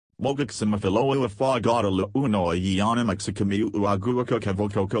Mogiximafilo Fagada Uno Yana Mexicami Uaguaco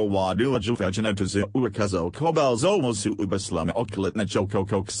Cavococo Wadu Jufaginatus Uacazo Cobelzo Mosu Ubaslam Oculat Nachoco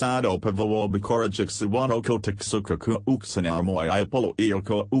Xado Pavo Bicorajix Wano Kotixuka Uxanarmoi Apollo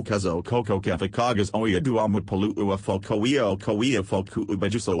Eoko Ucazo Coco Cafecagas Oya Duamu Polu Uafocoio Coia Focu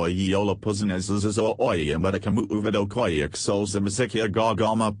Ubejuso Yola Pusinezzo Oya Medicamu Uvedo Koyak Souls the Masikia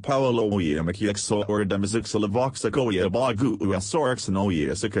Gagama Paolo Oya Makiexo or the Mazixilavoxa Koya Bagu Uasorix and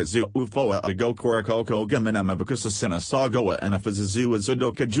Oya Sikazu Ufoa Ago Korako Gaminama because the Sena Sagoa and a Fizu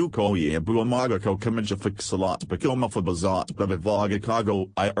Zudoka Juko Ye Buamagaco Kamaja Fixalat Pacoma for Bazat Bevaga Kago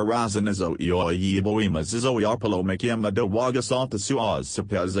I Arazanizo Yo Ye Boima Zizo Yarpalo Makiama de Wagasat the Suaz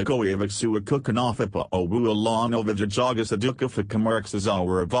Sapazago Evexu Cookanafipa O Bualon over the Jogas Aduka for Camarx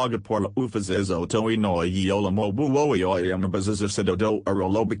Hour Vagapor Ufazizo Toi no Yola Mo Buoyo Yamabazizo Sedodo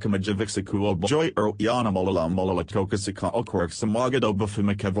Arolobi Kamajavixiku Joy or Yana Mola Mola Kokasika Okork Samagado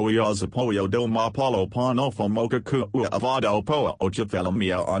Bufimacavoyas Poyo do Mapolo Pano for Moka Ku Avado Poa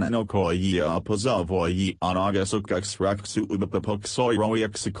Ochifelomia on Anoko Ye Pozavo Ye on Agasukax Raksu Ubapok Soy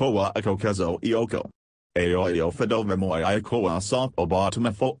Royexikoa Akokazo Ioko. Ayo Fedovemoy Ikoa Soft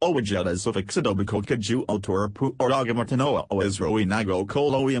Obatumefo Owajetas of Exidobiko Kaju Autor Pu Oraga Martinoa O Ezroi Nago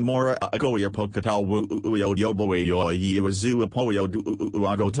Kolo Yamora Agoya Pokatal Uyo Yoboe Ye Wazu Apoyo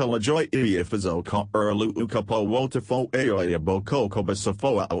Uago Telejoy Ifizo Erlu Ukapo Woltefo Ayo Boko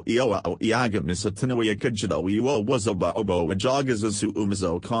Kobasafoa O Ioa O Iagamis Atinoia Kajado Iwo was about Obo Wajagas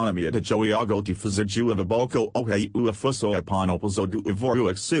Umizo economy at Joiago Tifazaju of a Boko Ohe Uafuso upon Opozo du Ivoru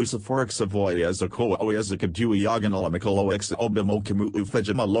Exus Forex Savoy as a Koa as a Kadui Yaganala Mikolo ex Obimokimu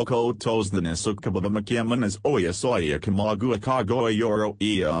Ufejima Loco Tos the Nesukaba Makiaman as Oya Soya Kamagu Kago Yoro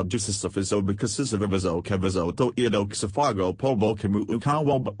Ea Jusisafizo because of Vizo Kevizo To Edo Safago Pobo Kimu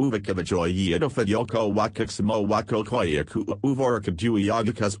Ukawa Uvakavajo Yedo Fedioko Wakiximo Wako Koya Ku Uvora Kadui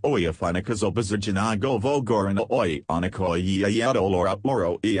Yagakas Oya Fanakas Obizajina Go Vogor and Oi Anako Yado Lora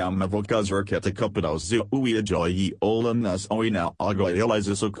Moro Ea Mavokazra Ketakapido Zu Uia Joy Olanas Oina Ago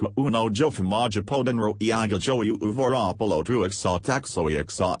Elizasu Uno Jofimaja Poden Iaga Joey Uvora Polo Druix saw Taxoix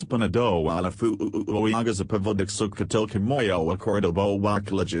sot Panado Alafu Oiagas a Pavodik Sukatilki Moyo a Cordobo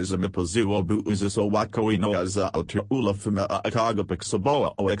Wakilages a Mipazuo Buuziso Wakoi Noaza Outra Ulafima Akaga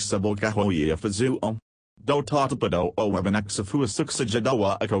Pixaboa O Exabo Kahoye Fazu Do Tatapado O Webanexafu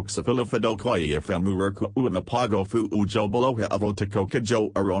Suxajadoa a Coxafila Fedokoye Famurku Unapago Fu Ujoboloha Avotiko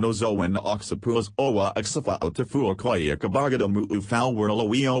Kajo Aronozo and Oxapus Owa Exafa Otafu Koye Kabagado Mu Ufal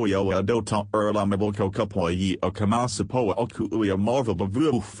Werloio Dota Erlamaboko Kapoyi O Kamasapoa Oku Uya Marvel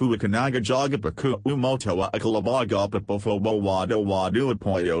Bavu Fuikanaga Jaga Baku Umotoa Akalabaga Pepofo Wado Wadu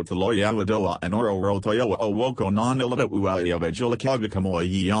Poyo to Loyaladoa and Oro Rotoyo O Woko Non Ilada Uaya Vajulakaga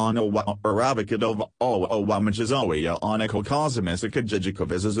Kamoyi Yano Arabicadova O Wamajazoya on Eco Cosimus a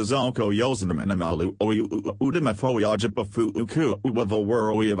Kajikovizazo Yosnam and Amalu O Udimafoya Jipafu Uku Uwavo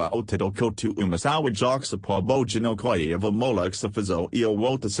Woroiva Otedo Kotu Umasawa Jocks upon Bojino Koi of a Molex of Fizo Eo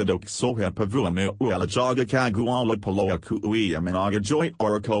Walter Sedok Soha Pavuame Uala Jaga Kaguala Poloa Kuia Minaga Joy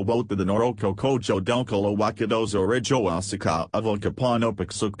Oracle Walter the Noroko Kojo Donkolo Wakadozo Rejoa Sika Avokapano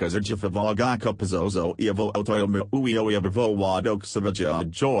Pixukas Jifavaga Kapazozo Evo Otoyo Uio Evo Wadok Savaja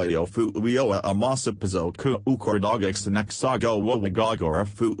Joy O Fu Uioa Amasa Pizo Ku Ukordogex the next Sago Wogagor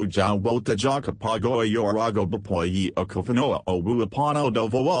Fu Ujao Wota Jaka Pagoa Yorago Bapoyi Okofanoa O Wuapano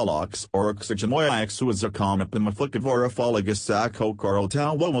Dovolox or Oxygemoia Exuazakam Pimaflikavora Foligus Sako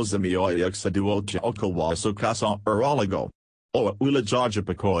Korotal Womozamioix Aduo Okowa Sukasa Urologo. O Ula Jaja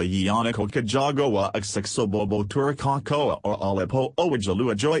Pako Yanako Kajagoa Exexobobo Turakakoa or Alepo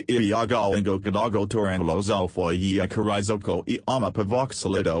Owajalua Joy Iago and Gokadago Turan Lozo for Ia Karizoko Iama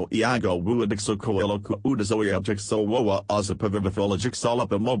Pavoxalido Iago Wuadixoko Eloku Udazoe Object So Woa Azapavivologic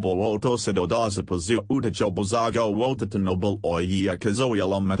Salapa Mobile Otosido Dazapazu Udajobozago Wotanoble or Ia Kazoya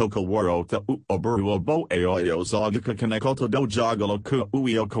Metoko Woro to Oburu Bo Aoyo Zagaka Kanekoto Dojagalo Ku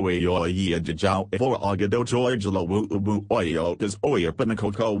Uiokoe Ia Jao for Agado Joyjalo Ubu Oyo. Does Oya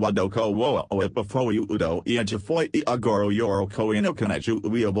Pinakoko Wadoko Woa O Epafoi Udo Iajafoi Iagoro Yoro Koino Kaneju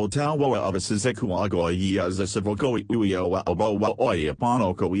Uiobo Tao Woa of a Sizeku Ye as a Sivokoi Uio Obo Wa Oya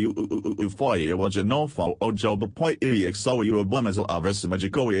Panoko Ufoi Wajanofo Ojo Bapoi Iexo Uoblemazel Avis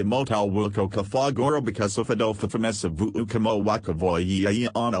Magicoi Motal Wilko Kafagoro because of Adofa Famesa Ukamo Wakavoy Ye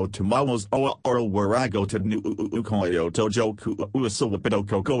Ano Tumamos Oa Oro Warago Tednu Ukoyo Tojo Uso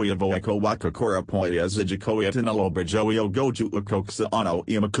Pidoko Koya Voeko Waka Kora Poya Zijikoya Tinalo Berjoio Go Toju Ukoksa Ano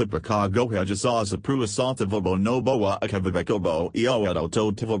Imaklipa Go Hajasa Prua Saltivobo Noboa Akavivekobo Ioado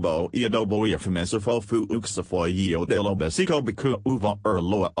Tivobo Iadobo Yafimesafo Fu Uksafo Yio Delo Besico Biku Uva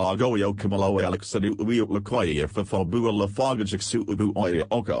Loa Agoyo Kimalo Alexadu Ukoya Fafo Bua Lafogajik Su Ubu Oya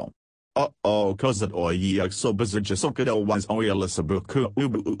Oko. Cause that oye so bizarre Sokedo was Oyalisabu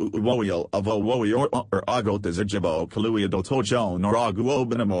Ubu Woyal of a Woyo or Ago Tizijibo Kaluia do Tojo Noragu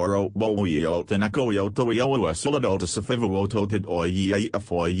Benamoro Boyo Tenakoyo Toyo Solado to Safivo Toted Oye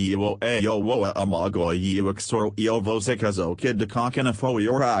for Yeo Ayo Woa Amago Ye Exor Eovo Sekazo Kid the Cock and a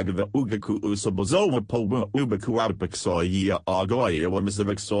Foyo Rag the Ugaku Usabozo Po Ubaku Abixo Ye Agoye or Mr.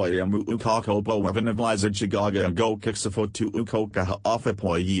 Vixoy and Ukako Bo Venivlizer Chigaga and Go Kixafo to Ukoka off a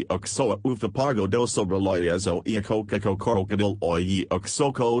poye Oxo Ufa Pargo Doso Reloyazo Eako Korokadil Oye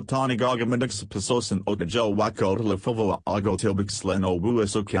Oxoko Tani Gargamendix Pesosin Otajo Wako Lefovo Ago Tilbix Leno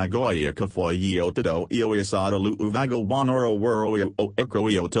Buiso Kagoya Kafoye Otido Eoisada Lu Uvago Wanoro Woro O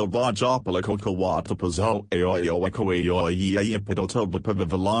Ecoio Tilba Jopala Coco Wata Pozo Eoio Ecoio Ye Pito Toba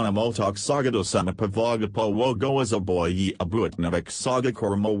Pavilana Motok Sagado Sana Pavaga Po Wogo as a boy ye Abuit Nevek Saga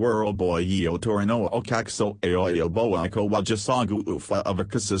Kormo Woro Boy Ye Otorino Okaxo Eoio Boa Ko Wajasagu Ufa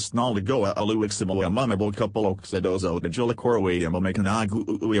Avacasis Naligoa Aluiximo Mamabo Couple Oxedozo the Julicorwe Momekanagu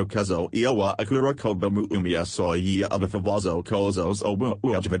Uyokazo Iowa Akura Kobamu Umia Soy Ye Abifavazo Kozos Obu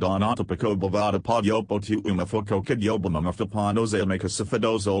Uajvedana Topico Bovada Podiopo to Umafoko Kidyobama Mafapanos Make a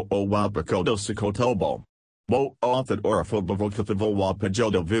Sifidozo O Wapakodo Sikotobo. Bo authored or a football wa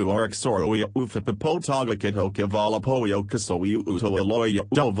pejodo vu or exoro ufa potaga kito kivala poyo kasoyu uto eloyo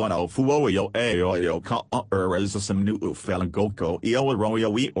dovano fuoyo aoyo ka some new ufel goko eo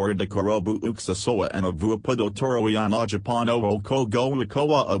royo we or the korobu uksasoa and a vu podo toro yan japano o ko go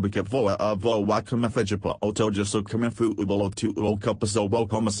likoa obikevoa avo wakamafejipa otoja so kamifu ubolo tu o kapaso bo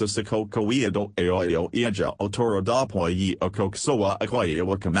komasisiko koedo aoyo eja otoro dapo yi okoksoa akoye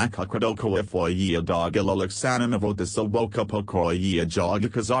wakamaka kradoko efo yi dog Sanem of the Soboka Pokoi Ye Jog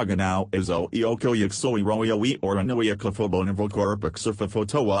Kazaganao Izo Ioko Yaksoi Roya we or Anuia Clafobon and Vokor Surfa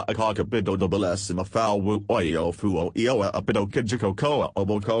Fotoa Akaka Bido Dobeles in a foul wu oyo fuo Ioa a Bido Kijiko Koa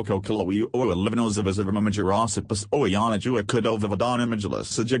Obokoko Kiloi or Livinos of a Majerosipus Oyana Jua Kudo Vivadon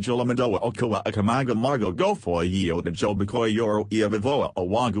Imageless Sajijula Medoa Okoa Akamaga Margo Go for Yeo the Jobikoi Yoro Iavivoa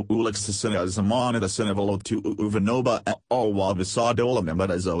Owagu Ulix Sina Zaman the Sinavolo to Uvanoba Owa Visadola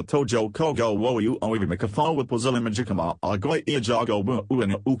Membezo Tojo Kogo Woyu Ovi make a phone with Pozilla Magicama, Agoi Ejago,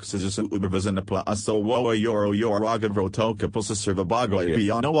 Uan Uxis, Ubivizanapla, so Woa Yoro Yoragan Rotoka, Possessive Bago,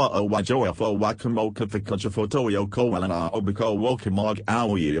 Pianoa, O Wajoa, Fo Wakamo, Kafikacha Fotoyo, Koalana, Obiko, Wokimog,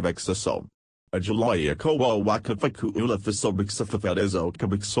 Aoi of Exaso. A July, Kowa Wakafaku Ula Fisobixafedezo,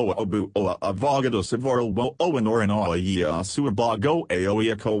 Kabixo Obu Oa, Avagado Sivoro, Wo Owen or an Oya, Suabago,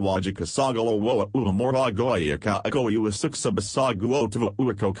 Aoia Kowajika Sagalo, Woa, Ulamora Goya, Kago, Suxabasagu, to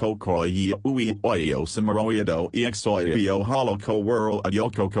Uiko Kokoi, Ui Oyo, Simaroido, Exoio, Holo Ko World,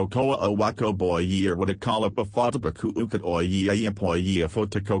 Ayoko Kokoa, a Wako Boy year, what it call up a Fatabaku Ukat Oya, Empoye,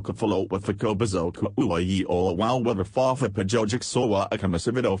 Fotococa Follow with the Kobazo, Uai, or while whether Fafa Pajojik Soa, a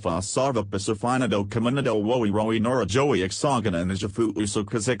Kamasivido Fa, Sarva Finado Kamanado Wowie Rowie Nora Joey Exogana and Jafu Uso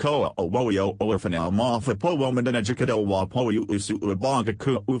Kazekoa o Woio Orfanel Martha Powo Mandanajikado Wa Poyu Usu Ubaga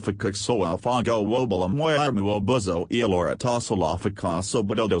Ku Ufa Kuksoa Fago Wobala Moyamu Buzo Elora Tassola Fika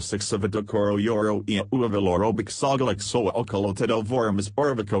Sobodo 6 of Decoro Yoro E Uaviloro Bixagalek Soa Okolotedo Voramus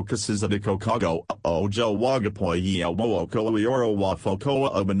Orvico Casizadico Kago O Joe Wagapoy Yea Wooko Yoro Wa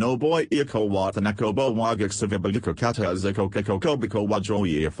Fokoa Obano Boy Eco Wa Tanakobo Wagak Savibadiko Kata Zeko Keko Biko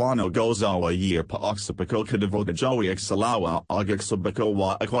Wadroye Fano Gozawa year pa oxapico kadivo de joey exalawa agexabico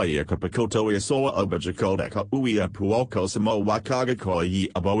wa akoya capicoto soa obajakodeka uia puoko samo wakaga koi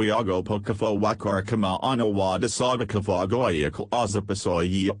aboiago pokafo wakar kama ano wa de saga kavagoya ko azapiso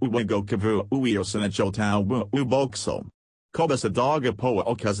ye uwego kavu uio senecho town ubokso Kobas a dog a poa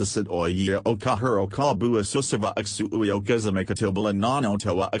okazasid o ye okahuro kabua susava exu uio gazamekatilbala nano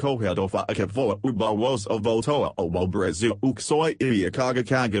toa a kohedofa a kavoa uba was o votoa o wobrezu uksoi iria kaga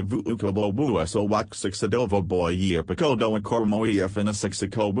kaga vu ukobo bua so wak sixadovo boy ye pakodo and kormoia fina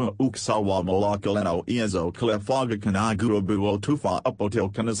sixakobu uksawa molakaleno iazo klefaga kanaguro buo tufa upotil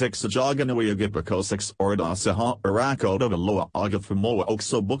kanazix jaganuia gipako six orda saha irako de loa agafumoa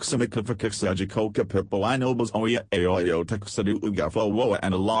okso buksamikafakixajikoka pipo inobos oia aoyo xadu ugafo woa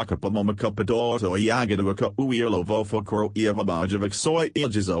and a lock up a momakapador so yagadu uilo vofo koro iavabajovic soy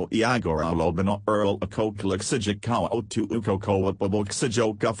ilgizo iagora lobino earl a kokalixijikawa otu ukoko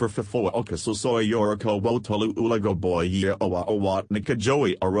baboksajo guffer fifo okaso soy yoriko wotolu ulago boy ye owa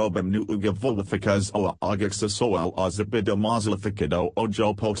nikajoey arobam nu ugavolificas oa agix soal azibido mazlificado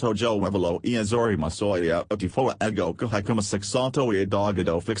ojo potojo wevelo iazori masoya otifoa ego kahakama sexato e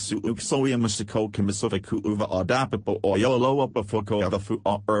dogado fixu uksoya musiko kamisofiku uva adapipo oyolo befoko avafu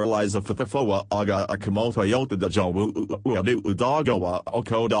erliza fifoa aga akamoto yota da jowu uadu udagoa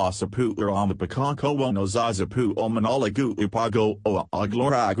okoda sapu urama pikako wono zazapu omanolagu upago oa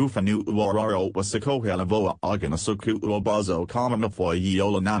aglora gufanu uoraro wasiko helavoa aganasuku uobazo kamamafo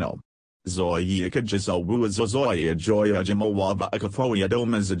yola nano. Zoya kajizo wuazozoya joya jimowaba akafoya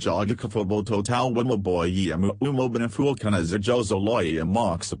domaz jog kafobo total wimoboy umobinafu kana zajozo loya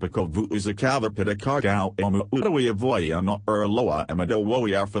marks apikovu is a cavapita cargao udawi avoya no loa amado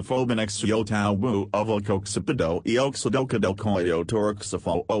woya fafobinix yota wu avokok sapido eoxodoka del coyo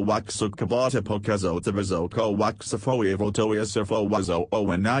torxafo o waxo cavata pokazo tivizo ko waxafoya votoya surfo wazo o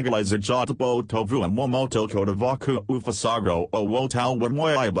wanagaliza jotabo tovu and momoto kodavaku ufasago o wotal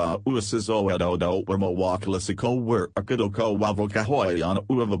wimoyaba Sizo edodo wemo wakilisiko were akidoko wavokahoy on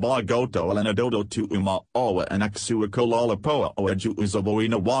uavabagoto alenadodo tu owa and axuakolala poa o eju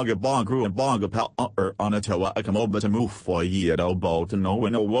uzoboina waga bongru and bonga pal onatoa akamoba to move for ye edo bo to no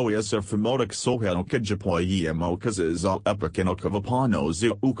wino woya sir fimotic sohano kijapo ye mo kazis all epicino kavapano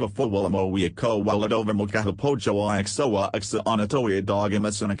zu uka fowalamo we ko waladover mokapojo axoa axa onatoya dog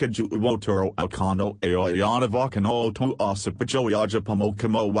emasana kiju wotoro alcondo eoyana vakano to asapajo yajapamo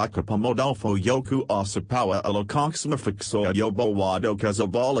kamo wakapamo Modalfo Yoku Osapawa Alocoxmafixo Yobo Wado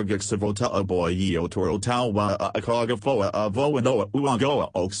Kazabala Gixavota Boy Yo Toro Tawa Akagafoa Avoanoa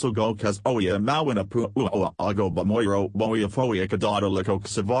Uagoa Oxogo Kaz Oya Mawina Pu Ago Bamoiro Boya Foya Kadada Lakok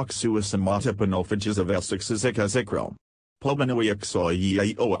Savok Suisamata Fidges of Essex Zikro. Pobanui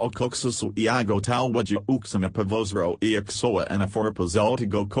ye o ocoxus iago tal waju uxam pavosro exoa and a for pozol to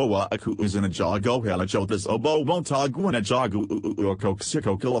go koa aku is in a jago helajotas obo montagu and a jagu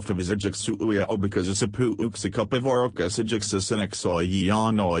uocoxico kilofavizijixu o because it's a pu uxicopivorocasigixus and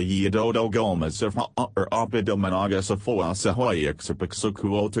exoiano ye dodo gomez if or opidomanagas of foa sahoix or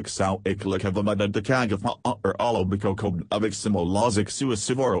pixocuotixau eclicavamada decagaf or alobico aviximo lozic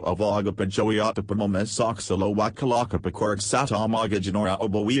suicivoro of agapajoiata pomomes soxalo wakalaka Sata Magaginora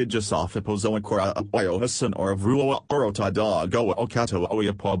Oboia Jasafa Pozoakora Oyo Hassan or Vrua Orotada Goa Okato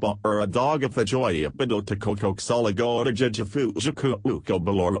Oya Poba or a dog of the joy Bido to Coco Salago Jejafu Juku Uko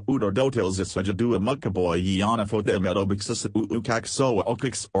Belor Udo Dotels Sajadu Mukaboy Yana for them at Obixis Ukakso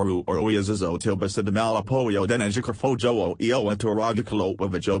Okix or Oyazizo Tilbasa de Malapoyo then Jikafojo Eo and Toragicalo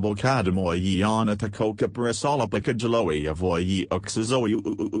with a Jobo Cadamo Yana Takoka Perisala Picajaloe Avoy Oxizo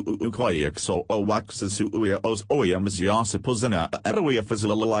Ukoyexo O Waxis Uya Os Oyam Posina, Edawea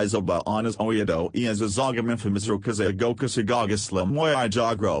Faziliza by Honest Oyedo, Ian's Zogam infamous Rokaze Goka Sigagislam, Moya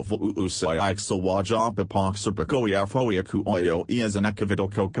Jagro, Usai Axel Wajam, Pepok Supercoia Foia Ku Oyo, Ian's an Akavito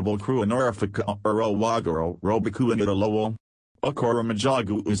Kokabo crew and Orafika Uro Wagoro, Robiku and Lowo. Okora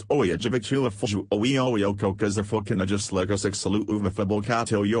Majagu is Oya Javicula Fuju Oyo Kokas are fucking just like a six salute Uvafable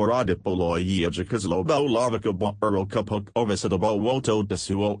Cato Yoradipolo Yajikazlo Bo Larvica Earl Kapok Ovisadabo Woto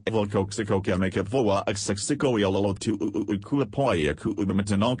Desuo Evocoxico make it Voa Axexico Yellow to Ukulapoya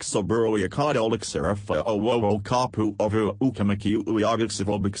Kuumatanok Soburo Yakado Elixir Owo Kapu over Ukamaki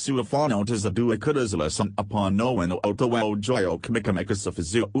Uyagixo Bixuafano tis a duakudazless upon no one Otowo Joyo Kamikamakis of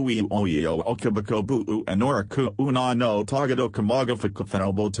Zu Ui Oyo Okabako Buu and Oraku Una no Targeto Kamaga for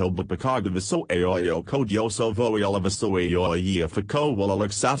Kofanoboto Bupakaga Viso Aoyo Kodioso Voyalaviso Aoya Fiko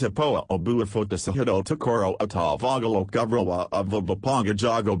Walexata Poa Obu Fotasahido Tokoro Ata Vagalo Gavroa Avobapanga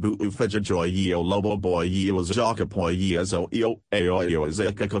Jago Bu Fejajoy Yeo Lobo Boy Yeo Jakapoy Yezo Eo Aoyo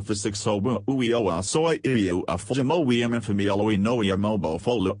Zeka for 6 Sobu Uioa Soy Eo a Fujimo Wiam Infamiolo Noia Mobo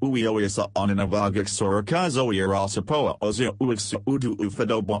Fola Uioisa on an Avagix Sorakazo Yerasa Poa Ozio Uix Udu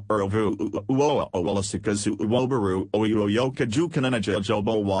Ufedobo Ervu Uoa Owalasikazu Uobaru Oyo Kajukananaja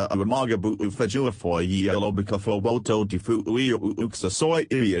Jobo wa Amagabu Ufajua for Yellow Bicafo Boto Difu Uxa Soy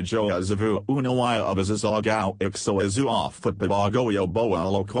Iria Joa Zavu Unawaya Abazagao Exo Azu off Footbago Yoboa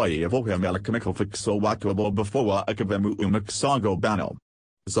Lokoi Evoham Alchemical Fixo Wakabo before Akavemu Umixago Bano.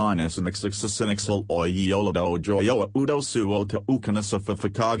 Zionist and Exixinixal or Yolodo Joyo Udo Suo to Ukanasa for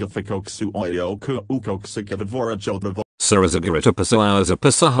Fikaga Fikoksu Oyo Ku Ukoxikavora Jodo Sarazagirita Pasawaza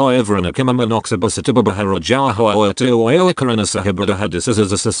Pasahoever and a Kimamanoxabasitibahara Jawa oil to oil Karanasa Hibrida Hadis as a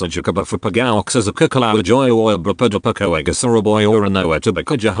Sisajukaba for Pagaox as a Kukala joy oil Brapadapaka Saraboy or Noa to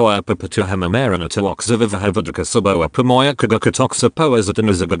Bakajahoa Papatuhamamara to Oxaviva Havadaka Subo Pamoya Kagakatoxa Poas at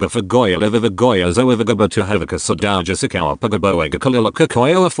Nizaga for Goya Levigoya Zoevagaba to Havaka Soda Jessica Pagaboa Kalila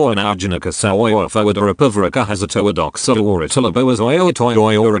Kukoya for an Arjunaka Sawa or Fawadara Pavraka has a Toadox or Tilaboas oil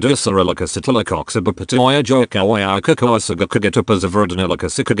toy or a Dusaralaka Sitilacox a Papatuoya Joyaka Kuko. Sagakagetapas of Verdinelica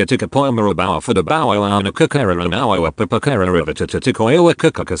Sikagetica Poimarabao for the Bawana Kukara and Awa Pipakara Rivetitikoa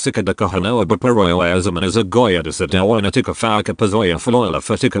Kukaka Sikadakahanoa Baparoa Azaman as a Goya to sit down a Tikafaka Pazoya Flola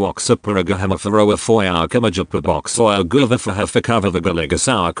Fatikaok Superagahama Faroa Foya Kamajapa box oil Gulva for Hafikava Galega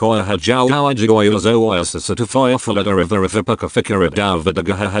Sour Koya Hajao Jigoya Zoya Satufoya Fulada River Vipaka Fikara Dav the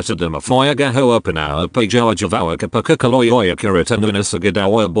Gahasadama Foya Gaho Open Hour Pajawa Javawa Kapakaloya Kiritanus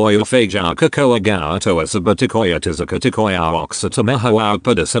Gadawa Boy Faja Kakoa Gato as a Batikoya Tizaka. Tikoya Oxatomeho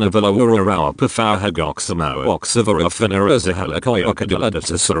Padasana Ura Pufar Hagoxamo Oxivera Fenerosa Halakoya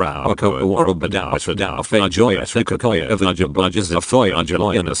Kadiladatas Sarako Warobada Shada Fajoya Fikakoya Evaja Budges of Foya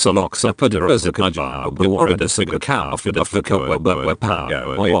Jaloyana Saloxa Padarosa Kaja Buara de Sigaka Fidafiko Boa Pao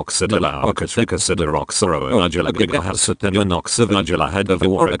Oxidala Okachika Sideroxero Ajala Giga Hasatanox of Ajala Head of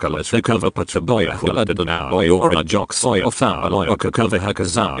Waraka Fikova Patraboya Huladana or a Jock Soy of Foul Okakova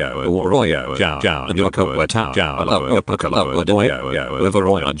Hakazayo or Royo Jao and Yoko Tao. Pakalo Doyo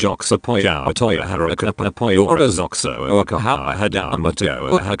Everoya Jocks a Poya Toya Haraka Papoy or a Zoxo Okaha Hadam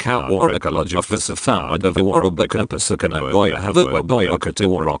Mateo Haka or a college office of Fad of Warabaka Pasakano Oya have a boy Okatu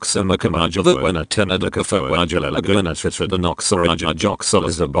or Oxama Kamaja and a tenada Kafo Ajala Laguna Fitra the Noxoraja Joxel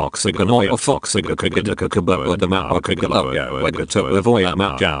is a box Iganoya Foxiga Kagidaka Kabo the Maokagalo Egato Evoya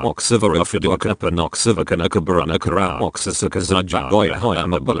Maja Oxivera Fidokapa Noxivaka Burana Kara Oxisakazaja Oya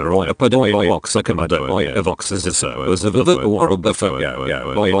Hoyama Bularoya Padoya Oxakamado Oya Evoxis was a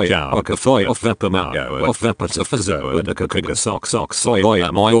Vivarobafoyo, Oya, Okafoy of Vepamayo, of Vepatafazo, and a Kakiga Sox,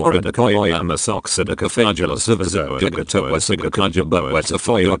 Soya, Moy, and a Koyama Sox, and a Kafagula Civizo, Digatoa, Sigakaja at a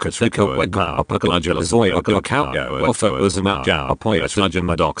Foy, Okatrico, and Pakagula Zoya, Okao, Ofo, Uzama, Poya,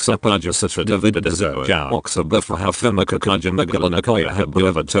 Slajamadox, Apaja Sitra Davidazo, Oxa Buffer, Hafemaka Kaja Megalanakoya,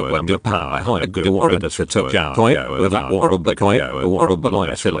 Habuavato, and Yapa, Hoya, Guru, and a Tritoja, Koyo, without Warabakoyo,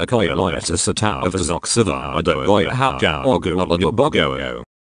 Warabaloya, Filakoya, Loya, Sata, of Zoxiva, Oya, How, Ogu, Bogo.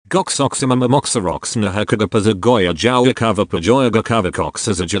 Goxoximum moxarox Nahakadapaza Goya Jawikava Pajoya Gakavacox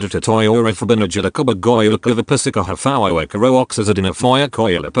as a Jeditoy or Efabina Jedakoba Goya Clivapasica Hafawa Karox as a Dinafoya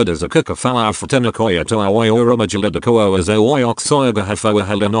Koya Lepidas a Kakafawa Fratenakoya to Aoya Majaledakoa as a Oyox Soyaga Hafawa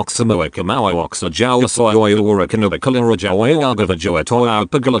Helenoxamo Kamawax a Jawa Soya or a Kanobakalera Jawaya Gavajoa Toya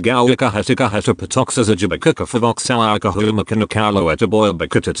Pagalagawika Hatika Hatapatox as a Jibakaka Favoxa Kahuma Kanokalo at a boil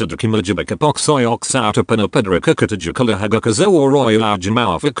Bakutta to the Kimajibakapox Soyox out of Penopedra Kukata Jukala Hagakazo or Royal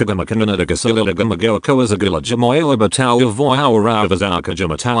Arjamawa Kagamakanada Gasilila Gamagako as a Gila Jamoya Batao Voya Ravazaka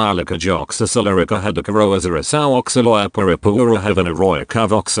Jamatalaka Jox Celerica had the Karoa Saoxaloa Parapura Heaven a Roy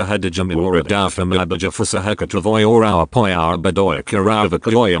Kavoxa had the Jamura Dafam Labaja Haka Travoy or our Poya Badoya Karava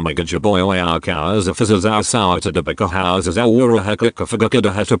Kloya Megajaboya Cows a Fizzazar Sour to the Beka House as our Hakaka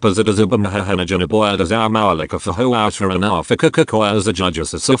Fagakada Hatapazazabam Hanajanaboya as our Malaka for Ho out for an hour for Kakakoa as a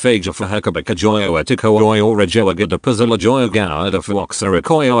judges a Sophaja for Hakabeka Joya Atiko or Rejoa Gida Puzzle Joya Gad of Voxa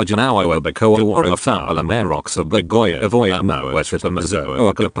Koya Janawa Beko or a foul a Marox of Begoya Avoya Mo Etfitamazo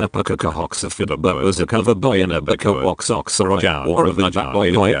or Kapaka Hox of Fidabo as a cover boy in a Beko Oxox or a Vaja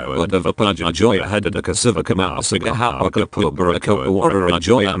Oyo or the Vapaja Joya had a Kasiva Kama Sigaha or Kapubaraco or a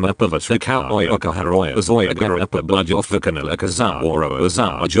Joya Map of a Trika or Okaharoya Zoya Garapa Blood of Kanalakaza or a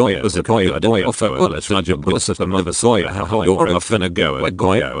Za Joya as a Koya Doya Fo or a Traja Bussam of a Soya Hahoy or a Fenago a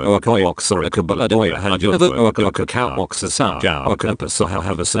Goya or a Koyox or a Kabaladoya Hajava or a Kakao Sa or Kapaso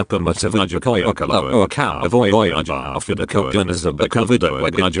have a Sepamativa Koyokalo or cow of Oyaja for the Koyan as a Bekavido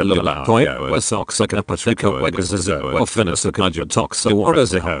Egajala Koyo a Sox a Capatrico Egazo or Finisakaja Toxo or a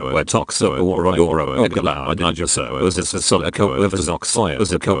Zeho a Toxo or Oro Egala Najaso as a Solico of a Zoxoy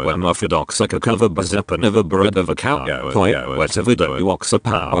as a Koa Muffidox like a cover Bazepa never bread of a cow Koyo at a video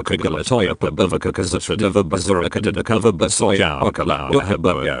Oxapa or Kagalatoya Pabavaka Kazatra of a Bazaraka did a cover Basoya or Kala or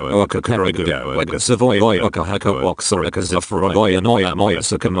Heboyo or Kakarago Egasavoy or Kahako Oxoraka Zafroy and Oya Moya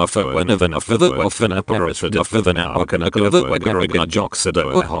sakamafo and evana for the often parasite of evana okanaka the wagaraga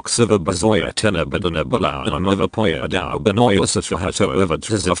joxido hoxiva bazoya tena badana bala and another poya da banoya sachahato ever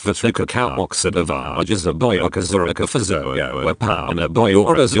tizafika cow oxidava jizaboya kazuraka fazoya wapa and a boy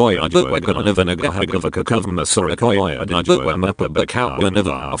or a zoya wagan evana gahagavaka kavma sorikoya najwa mapa bakau and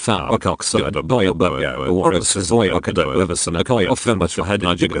eva fa oxida boya boya or a zoya kado evasanakoya ofema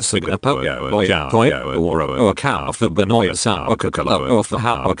shahadajiga sigapoya boya toya or a cow for banoya sa okakalo of the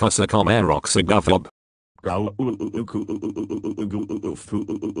ha okasakam aerox sigavlob.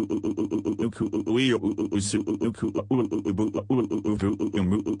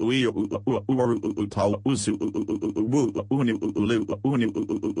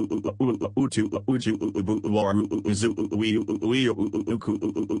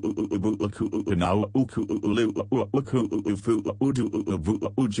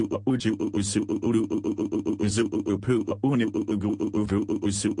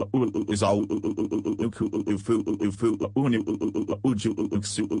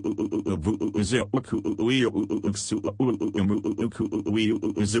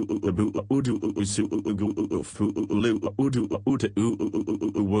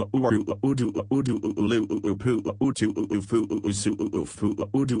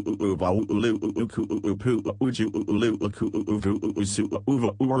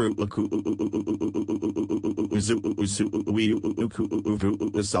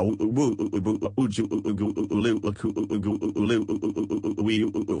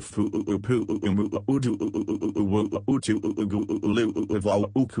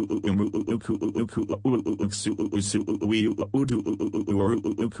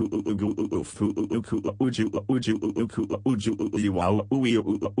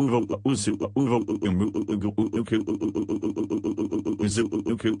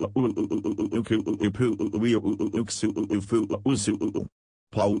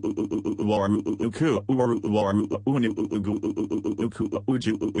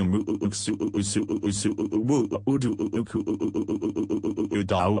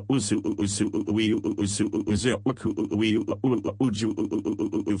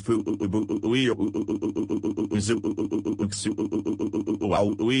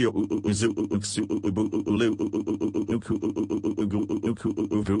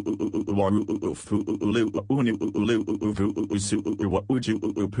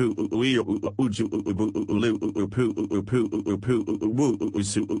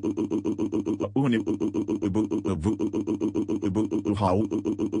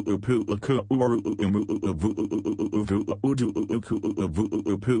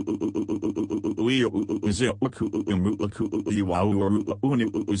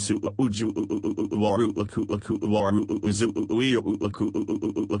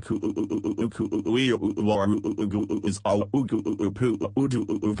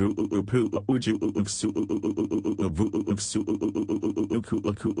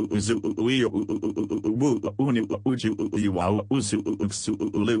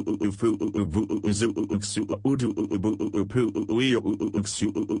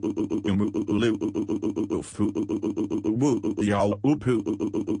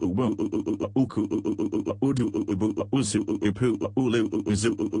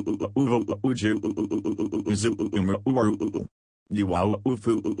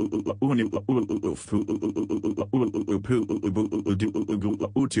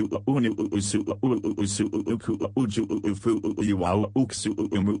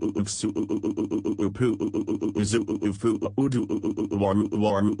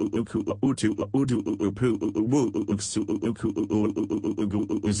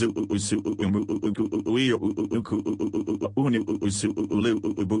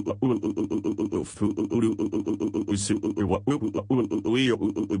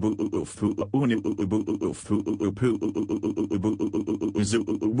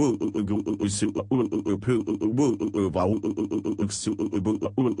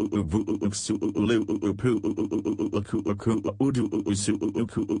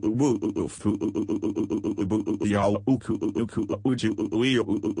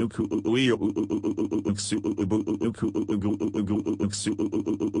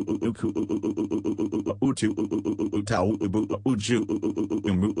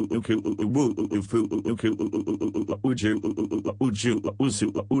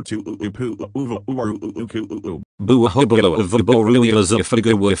 Bua hobolo of Voboruia Zafrigo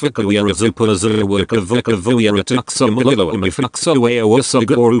Wifikaria Zipulaza Wikavikavuia Taxo Molilo Mifaxo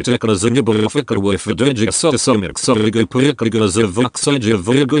Wasagoru Tekazinible Fika Wifadoja Sotomic Soligo Purikaga Zavaxaja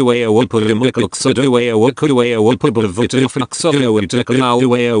Virguea Wapurimikalxadoea Wakuea Wapubla Vitafaxo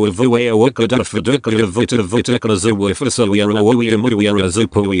Tekalaua Vuea Wakadafadaka Vita Vitakaza Wifasalia Muia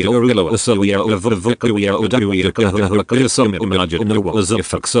Zipuia Orilo Salia Vivikuia Odaria Kahaka Summit Imagine no was a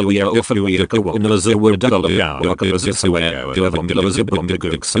Faxalia Ofaria Kawana Wardala. Wakazisaware, do have on the Lozibum the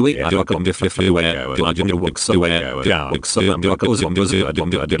Gurksaway, Adakam the Fifleware, Lajin Wuxaware, Wuxam Dakazum does it, Adam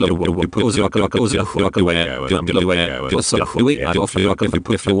the Adela, Wakaware, Dumdelaware, Dosafui, Adolfaka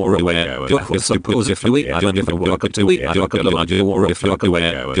Puflaware, Suppose if we add on if a worker to we add a larger or if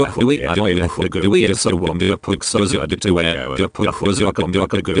Wakaware, Dohui, Adoy, good way, so one the Puxos added to wear, the Puxos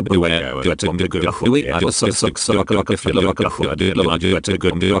the good beware, the Tom the good Hui, Adosa Soxaka Filaka, the larger at a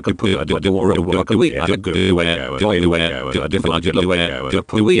good Wakapu, the Wakaway, at a good way. Doyware, the Deflagellaware, the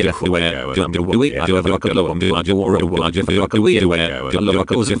Puiaware, the Wee, the Avacalo, the Lajawara, the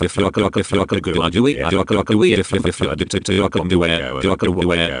Locos, if Flocka, Gulajui, Adokaway, if Fifla, the Ware, the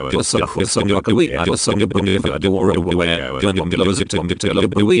Okaware, the Sunyokawi, the Sunyabundi, the Warware, the Lositum, the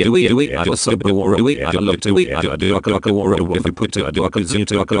Telebui, the Subwari, the Lotui, the Okawara, if you put a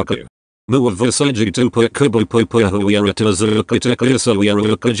Dokazito. Move Versailles to put Kubble Pupa, we are at Azurka, we are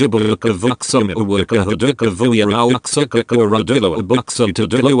Kajibulka Voxum, Worka Huduka, we are Alxaka, Radilla, Boxa to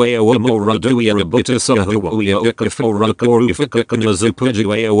Delaware, or more Raduia, Butasahu, we are Okafora, Korufika, Nazupuji,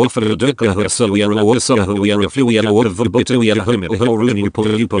 or for Duka, so we are also, we are a few, we are Butuia, Home, Horuni,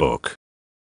 Pulipok.